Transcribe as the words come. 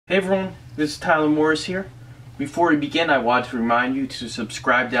Hey everyone, this is Tyler Morris here. Before we begin, I want to remind you to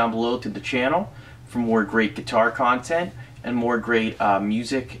subscribe down below to the channel for more great guitar content and more great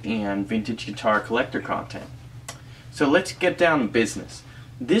music and vintage guitar collector content. So let's get down to business.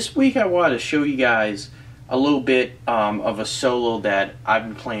 This week I want to show you guys a little bit of a solo that I've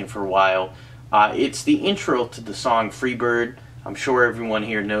been playing for a while. It's the intro to the song Freebird. I'm sure everyone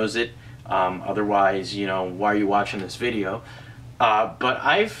here knows it. Otherwise, you know, why are you watching this video? But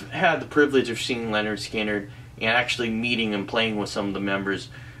I've had the privilege of seeing Lynyrd Skynyrd and actually meeting and playing with some of the members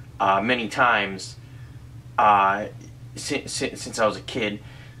many times since I was a kid.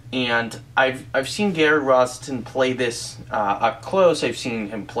 And I've seen Gary Rossington play this up close. I've seen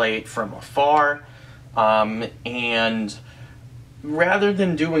him play it from afar. And rather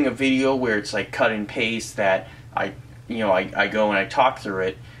than doing a video where it's like cut and paste that I go and I talk through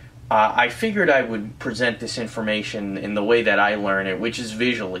it, I figured I would present this information in the way that I learn it, which is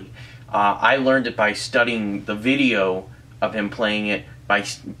visually. I learned it by studying the video of him playing it,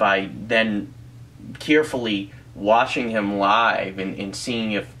 by then carefully watching him live and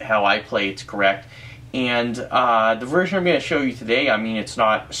seeing how I play it's correct. And the version I'm going to show you today, I mean, it's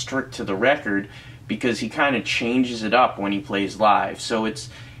not strict to the record because he kind of changes it up when he plays live. So it's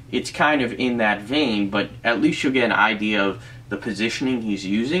kind of in that vein, but at least you'll get an idea of the positioning he's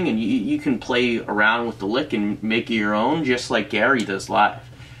using, and you can play around with the lick and make it your own, just like Gary does live.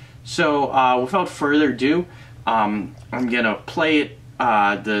 So without further ado, I'm gonna play it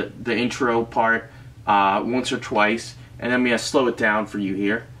the intro part once or twice, and I'm gonna slow it down for you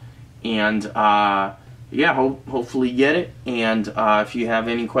here, and yeah, hopefully get it. And if you have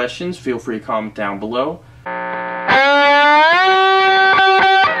any questions, feel free to comment down below.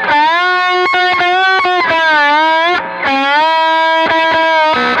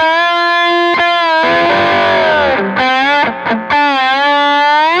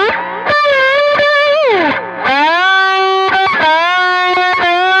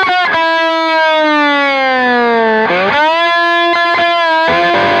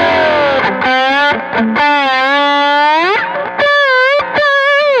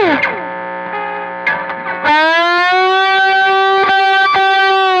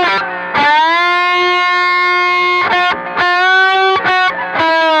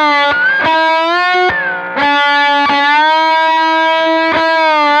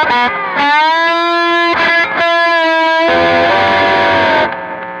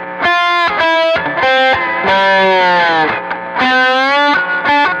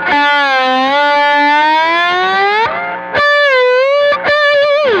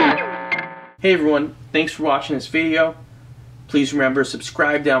 Hey everyone, thanks for watching this video. Please remember to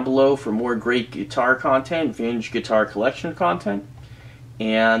subscribe down below for more great guitar content, vintage guitar collection content,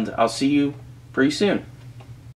 and I'll see you pretty soon.